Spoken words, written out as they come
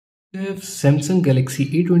You have Samsung Galaxy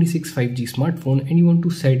A26 5G smartphone and you want to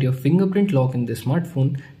set your fingerprint lock in this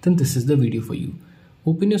smartphone, then this is the video for you.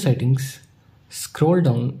 Open your settings, scroll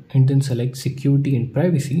down and then select security and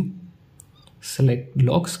privacy, select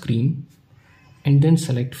lock screen and then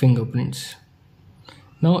select fingerprints.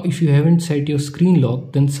 Now if you haven't set your screen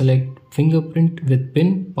lock, then select fingerprint with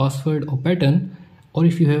PIN, password or pattern, or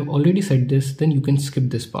if you have already set this, then you can skip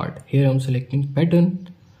this part. Here I am selecting pattern,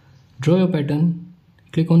 draw your pattern,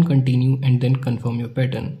 click on continue and then confirm your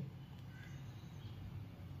pattern.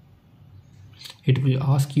 It will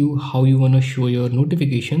ask you how you want to show your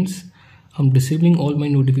notifications. I'm disabling all my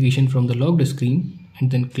notification from the locked screen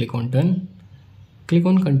and then click on done. Click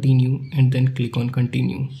on continue and then click on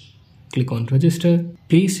continue. Click on register.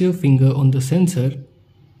 Place your finger on the sensor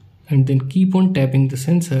and then keep on tapping the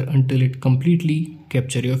sensor until it completely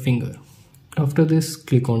captures your finger. After this,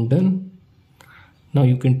 click on done. Now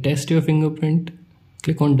you can test your fingerprint.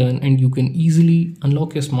 Click on done and you can easily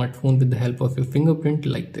unlock your smartphone with the help of your fingerprint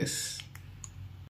like this.